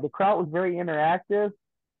 dude. Like the crowd was very interactive.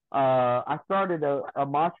 I started a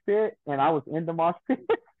mosh pit, and I was in the mosh pit.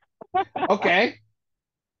 Okay.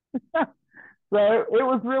 So it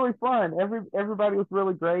was really fun. Everybody was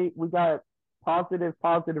really great. We got positive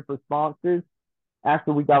responses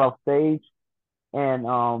after we got off stage,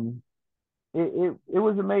 and it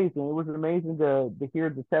was amazing. It was amazing to hear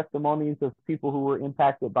the testimonies of people who were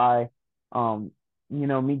impacted by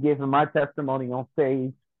me giving my testimony on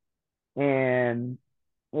stage, and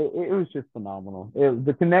it was just phenomenal.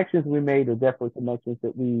 The connections we made are definitely connections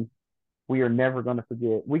that we are never going to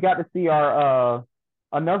forget. We got to see our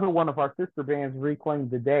another one of our sister bands, Reclaim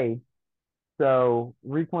the Day. So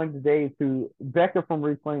Reclaim the Day is who Becca from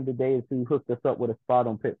Reclaim the Day is who hooked us up with a spot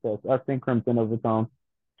on Pit Fest, us and Crimson Overtone.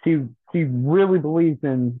 She really believes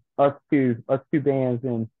in us two bands,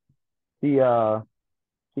 and she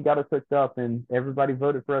got us hooked up, and everybody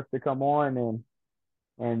voted for us to come on,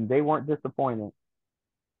 and they weren't disappointed.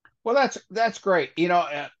 Well, that's great.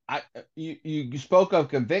 You spoke of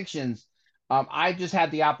Convictions. I just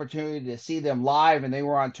had the opportunity to see them live, and they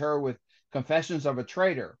were on tour with Confessions of a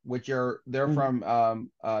Traitor, which they're from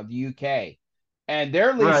the UK, and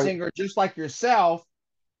their lead Right. singer, just like yourself,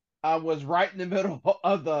 was right in the middle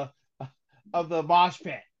of the mosh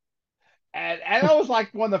pit, and that was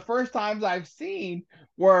like one of the first times I've seen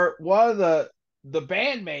where one of the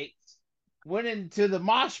bandmates went into the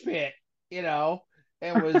mosh pit,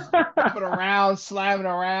 and was jumping around, slamming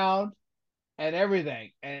around, and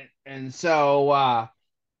everything, and so I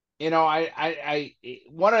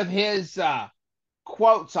one of his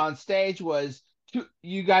quotes on stage was,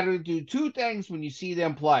 "You got to do two things when you see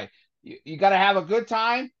them play. You got to have a good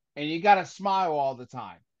time, and you got to smile all the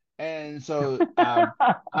time." And so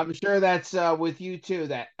I'm sure that's with you too.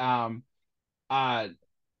 That uh,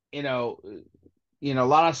 you know, a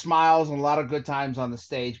lot of smiles and a lot of good times on the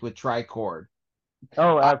stage with Tricord.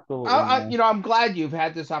 Oh, absolutely, man. I'm glad you've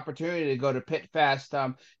had this opportunity to go to Pit Fest.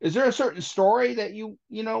 Is there a certain story that you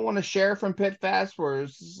want to share from Pit Fest where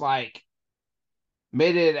it's like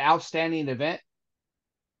made it an outstanding event?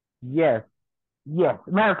 Yes, yes.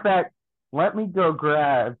 Matter of fact, let me go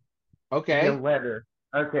grab the Okay. letter.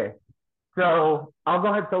 Okay. So I'll go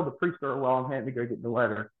ahead and tell the pre-story while I'm having to go get the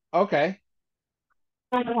letter. Okay.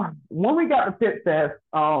 When we got to Pit Fest,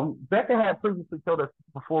 Becca had previously told us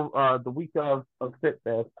before the week of Pit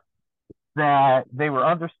Fest that they were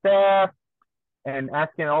understaffed and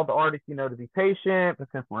asking all the artists, to be patient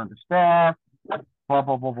because we're understaffed, blah,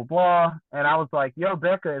 blah, blah, blah, blah. And I was like, yo,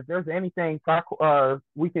 Becca, if there's anything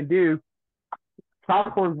we can do,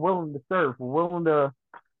 Tricord is willing to serve. We're willing to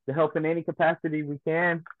help in any capacity we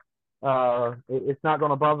can. It's not going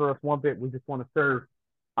to bother us one bit. We just want to serve.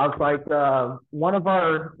 I was like, one of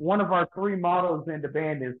our three mottos in the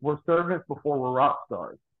band is we're servants before we're rock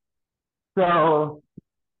stars. So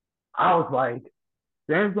I was like,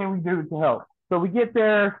 there's anything we do to help. So we get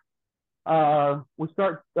there, we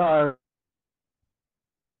start.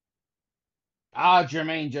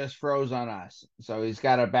 Jermaine just froze on us, so he's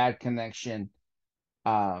got a bad connection.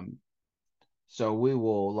 So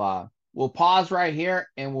we'll pause right here,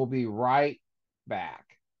 and we'll be right back.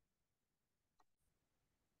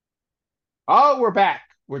 Oh, we're back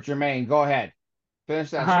with Jermaine. Go ahead, finish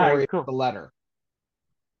that story. Cool. The letter.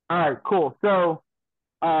 All right, cool. So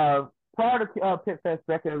prior to Pit Fest,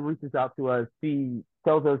 Becca reaches out to us. She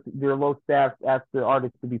tells us their low staff asks the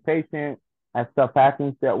artists to be patient as stuff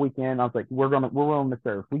happens that weekend. I was like, we're willing to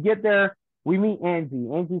serve. We get there, we meet Angie.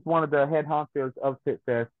 Angie's one of the head honchos of Pit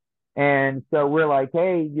Fest. And so we're like,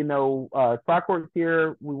 hey, Tricord's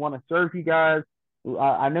here. We want to serve you guys.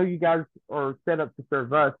 I know you guys are set up to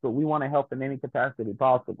serve us, but we want to help in any capacity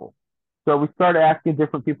possible. So we started asking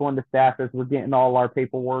different people in the staff as we're getting all our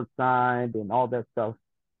paperwork signed and all that stuff,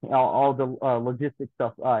 all the logistics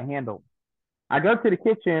stuff handled. I go to the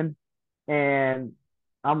kitchen and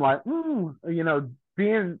I'm like,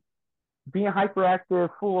 being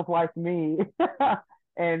hyperactive, full of like me,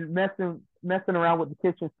 and messing around with the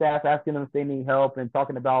kitchen staff, asking them if they need help and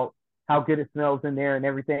talking about how good it smells in there and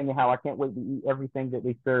everything, and how I can't wait to eat everything that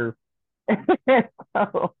they serve.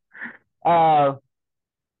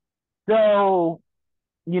 So,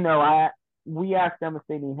 we ask them if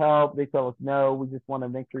they need help. They tell us no. We just want to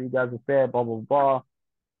make sure you guys are fed. Blah blah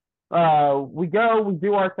blah. We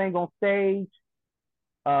do our thing on stage.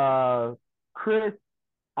 Chris,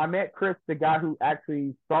 I met Chris, the guy who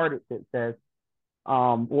actually started Fit Fest,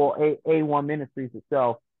 A1 Ministries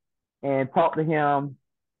itself, and talked to him,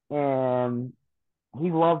 and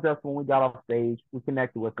he loved us when we got off stage. We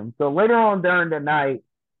connected with him. So later on during the night,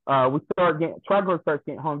 Tribal starts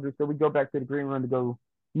getting hungry, so we go back to the green room to go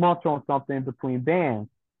munch on something between bands.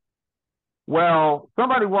 Well,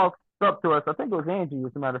 somebody walks up to us. I think it was Angie,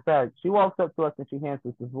 as a matter of fact. She walks up to us and she hands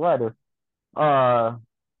us this letter, or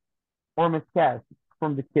Miss Cass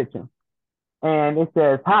from the kitchen. And it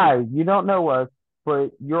says, "Hi, you don't know us,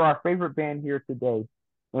 but you're our favorite band here today.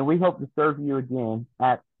 And we hope to serve you again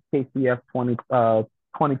at KCF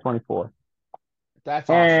 2024. That's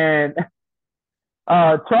awesome. And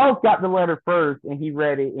Charles got the letter first, and he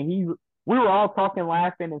read it, and we were all talking,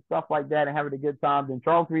 laughing, and stuff like that, and having a good time. Then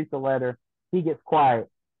Charles reads the letter, he gets quiet,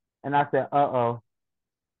 and I said, "Uh-oh."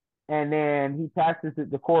 And then he passes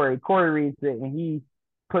it to Corey. Corey reads it, and he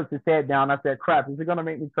puts his head down. I said, "Crap, is it gonna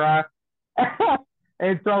make me cry?"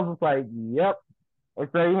 And Charles was like, "Yep." And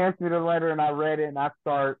so he hands me the letter, and I read it, and I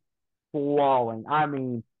start bawling. I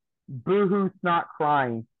mean, boohoo, snot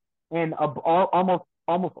crying, and almost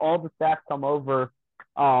all the staff come over,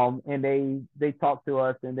 and they talked to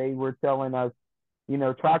us, and they were telling us,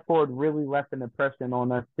 Tricord really left an impression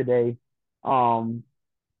on us today.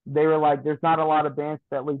 They were like, there's not a lot of bands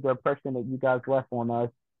that leave the impression that you guys left on us.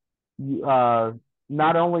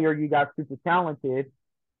 not only are you guys super talented,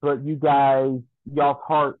 but y'all's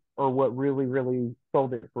hearts are what really, really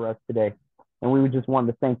sold it for us today. And we just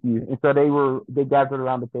wanted to thank you. And so they gathered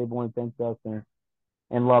around the table and thanked us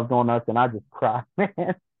and loved on us. And I just cried,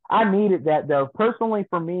 man. I needed that though. Personally,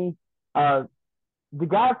 for me, the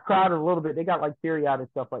guys cried a little bit. They got like teary eyed and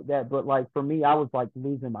stuff like that. But like for me, I was like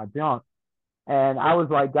losing my junk. And I was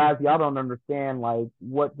like, guys, y'all don't understand like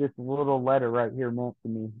what this little letter right here meant to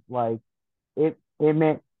me. Like it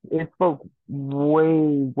spoke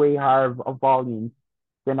way higher of volumes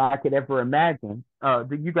than I could ever imagine.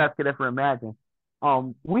 That you guys could ever imagine.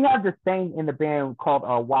 We have this thing in the band called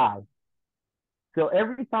why. So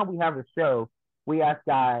every time we have a show, we ask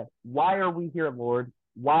God, why are we here, Lord?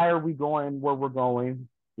 Why are we going where we're going?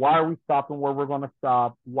 Why are we stopping where we're going to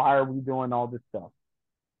stop? Why are we doing all this stuff?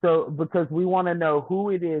 So because we want to know who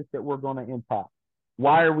it is that we're going to impact.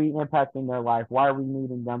 Why are we impacting their life? Why are we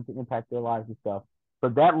needing them to impact their lives and stuff?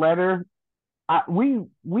 But that letter, we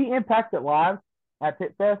impacted lives at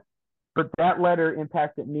Pit Fest, but that letter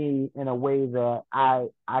impacted me in a way that I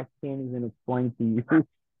can't even explain to you.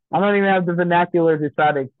 I don't even have the vernacular to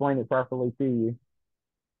try to explain it properly to you.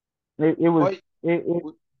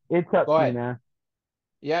 It touched me, man.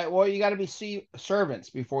 Yeah, well, you got to be servants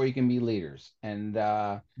before you can be leaders, and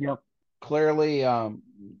yep. Clearly,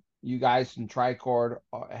 you guys in Tricord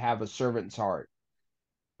have a servant's heart.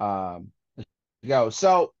 Go.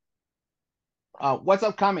 So, what's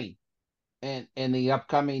upcoming in the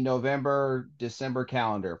upcoming November, December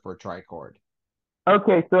calendar for Tricord?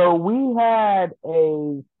 Okay, so we had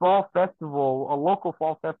a fall festival, a local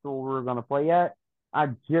fall festival we were going to play at. I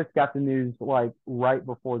just got the news like right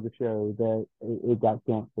before the show that it got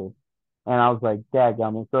canceled. And I was like,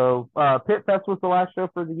 dadgummit. So Pit Fest was the last show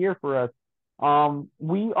for the year for us.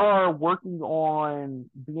 We are working on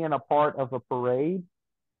being a part of a parade.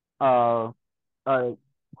 So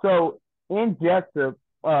in Jessup,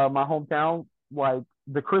 my hometown, like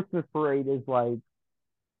the Christmas parade is like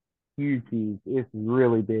huge. It's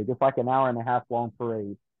really big. It's like an hour and a half long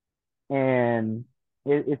parade. And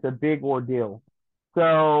it's a big ordeal.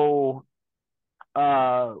 So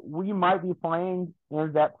we might be playing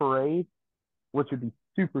in that parade, which would be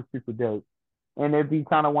super, super dope. And it'd be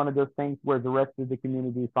kind of one of those things where the rest of the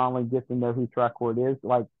community finally gets to know who Tricord is.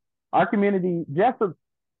 Like our community, Jessup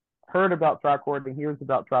heard about Tricord and hears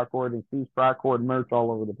about Tricord and sees Tricord merch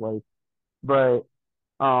all over the place. But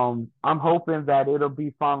I'm hoping that it'll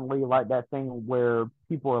be finally like that thing where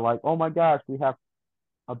people are like, oh my gosh, we have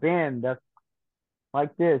a band that's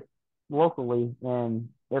like this locally, and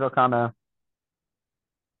it'll kind of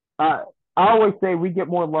I always say we get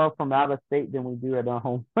more love from out of state than we do at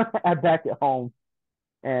home back at home.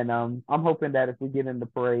 And I'm hoping that if we get in the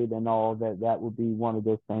parade and all that would be one of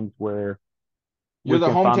those things where you're the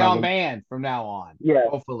hometown band from now on. Yeah,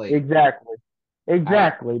 hopefully. Exactly.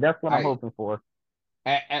 That's what I'm hoping for.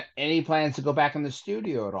 Any plans to go back in the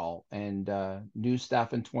studio at all and do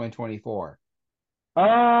stuff in 2024?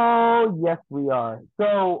 Oh, yes, we are.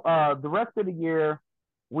 So the rest of the year,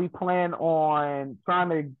 we plan on trying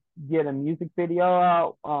to get a music video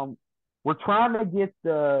out. We're trying to get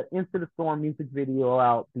the Into the Storm music video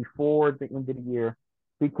out before the end of the year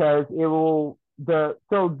because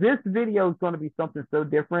this video is going to be something so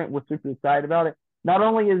different. We're super excited about it. Not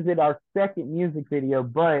only is it our second music video,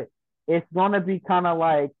 but it's going to be kind of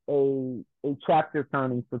like a chapter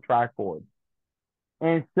turning for Tricord.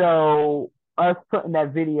 And so us putting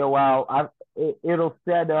that video out, it'll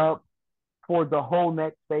set up for the whole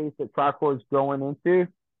next phase that Tricord's going into.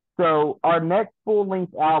 So our next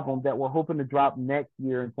full-length album that we're hoping to drop next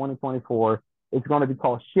year in 2024 is going to be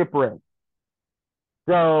called Shipwreck.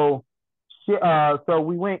 So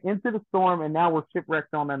we went into the storm and now we're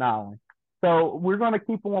shipwrecked on an island. So we're going to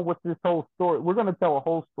keep on with this whole story. We're going to tell a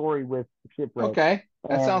whole story with Shipwreck. Okay,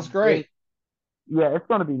 that sounds great. It's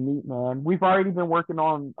going to be neat, man. We've already been working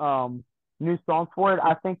on new songs for it.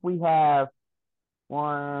 I think we have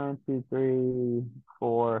 1, 2, 3,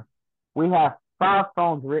 4. We have 5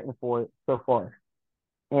 songs written for it so far.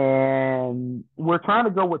 And we're trying to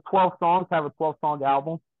go with 12 songs, have a 12-song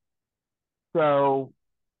album. So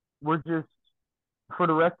we're just, for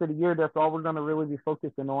the rest of the year, that's all we're going to really be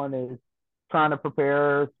focusing on is trying to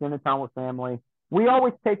prepare, spending time with family. We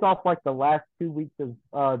always take off like the last 2 weeks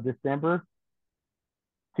of December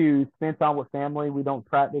to spend time with family. We don't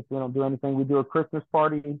practice, we don't do anything. We do a Christmas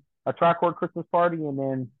party, a Tricord Christmas party, and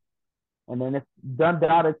then it's done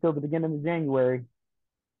that until the beginning of January.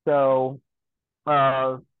 So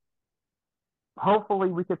hopefully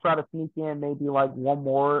we could try to sneak in maybe like one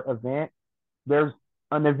more event. There's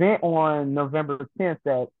an event on November 10th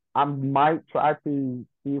that I might try to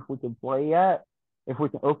see if we can play at, if we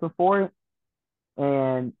can open for it.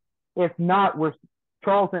 And if not, we're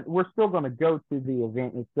still going to go to the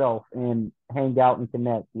event itself and hang out and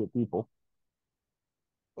connect with people.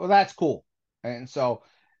 Well, that's cool. And so,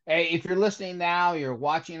 hey, if you're listening now, you're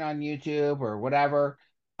watching on YouTube or whatever,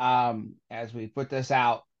 as we put this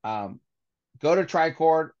out, go to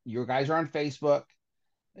Tricord. You guys are on Facebook.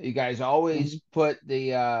 You guys always put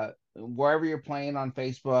the wherever you're playing on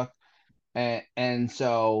Facebook. And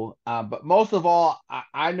so, but most of all,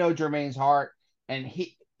 I know Jermaine's heart, and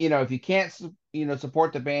he, if you can't,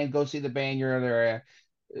 support the band, go see the band. You're there.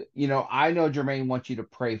 I know Jermaine wants you to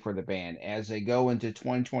pray for the band as they go into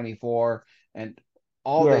 2024 and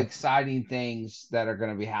all the exciting things that are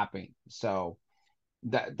going to be happening. So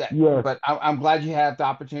but I'm glad you had the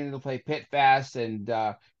opportunity to play Pit Fest and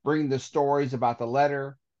bring the stories about the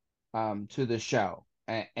letter to the show.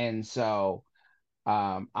 And so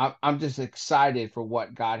I'm just excited for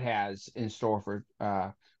what God has in store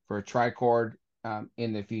for Tricord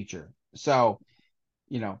in the future. So,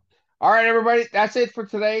 all right, everybody, that's it for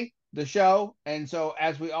today, the show. And so,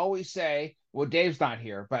 as we always say, well, Dave's not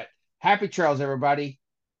here, but happy trails, everybody.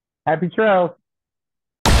 Happy trails.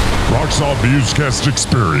 Rocksalt Musecast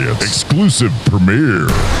Experience. Exclusive premiere.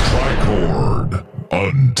 Tricord.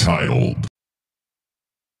 Untitled.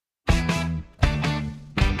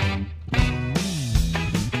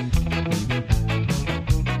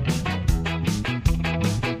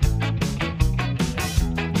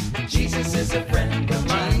 Jesus is a friend of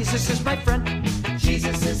mine. Jesus is my friend.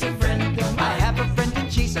 Jesus is a friend of mine. I have a friend in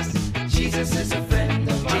Jesus. Jesus is a friend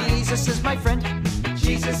of mine. Jesus is my friend.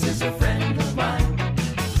 Jesus is a friend of mine.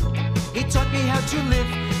 He taught me how to live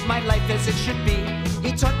my life as it should be.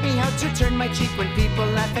 He taught me how to turn my cheek when people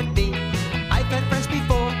laugh at me. I've had friends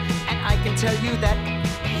before, and I can tell you that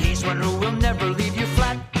he's one who will never leave you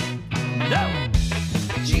flat. No!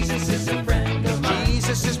 Jesus is a friend of mine.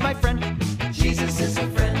 Jesus is my friend. Jesus is a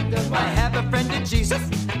friend of mine. I have a friend in Jesus.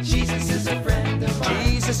 Jesus is a friend of mine.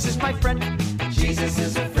 Jesus is my friend. Jesus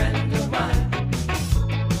is a friend of mine.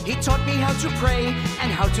 He taught me how to pray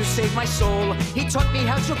and how to save my soul. He taught me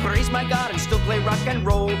how to praise my God and still play rock and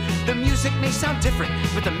roll. The music may sound different,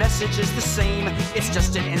 but the message is the same. It's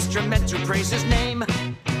just an instrument to praise his name.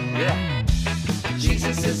 Yeah.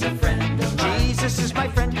 Jesus is a friend of mine. Jesus is my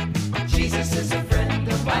friend. Jesus is a friend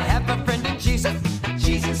of mine. I have a friend in Jesus.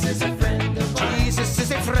 Jesus is a friend of mine. Jesus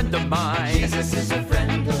is a friend of mine. Jesus is a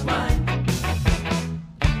friend of mine.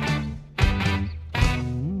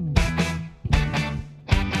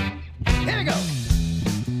 Here we go.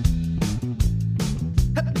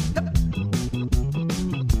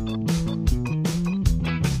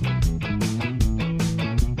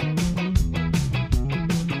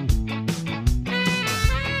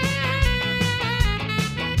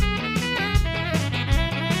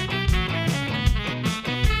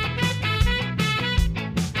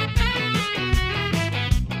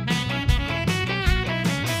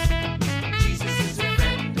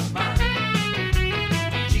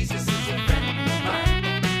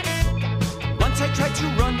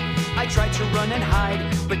 Tried to run and hide,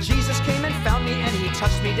 but Jesus came and found me and he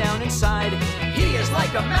touched me down inside. He is like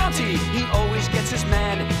a Mountie, he always gets his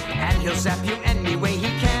man, and he'll zap you any way he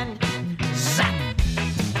can. Zap!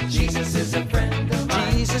 Jesus is a friend of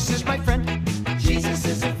mine. Jesus is my friend. Jesus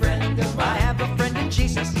is a friend of mine. I have a friend in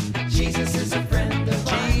Jesus. Jesus is a friend of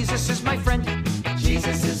mine. Jesus is my friend.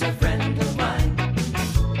 Jesus is a friend of mine.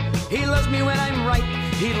 He loves me when I'm right.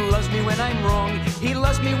 He loves me when I'm wrong. He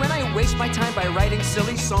loves me when I waste my time by writing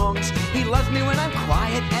silly songs. He loves me when I'm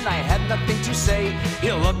quiet and I have nothing to say.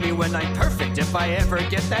 He'll love me when I'm perfect if I ever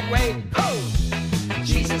get that way. Oh!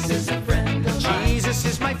 Jesus is a friend of mine. Jesus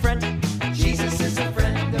is my friend. Jesus is a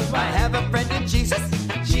friend of mine. I have a friend in Jesus.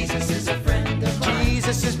 Jesus is a friend of mine.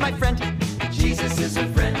 Jesus is my friend. Jesus is a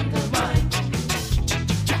friend of mine.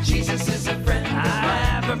 Jesus is a friend of mine. I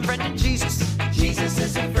have a friend in Jesus. Jesus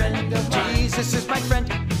is a friend of mine. Jesus is my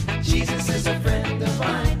friend.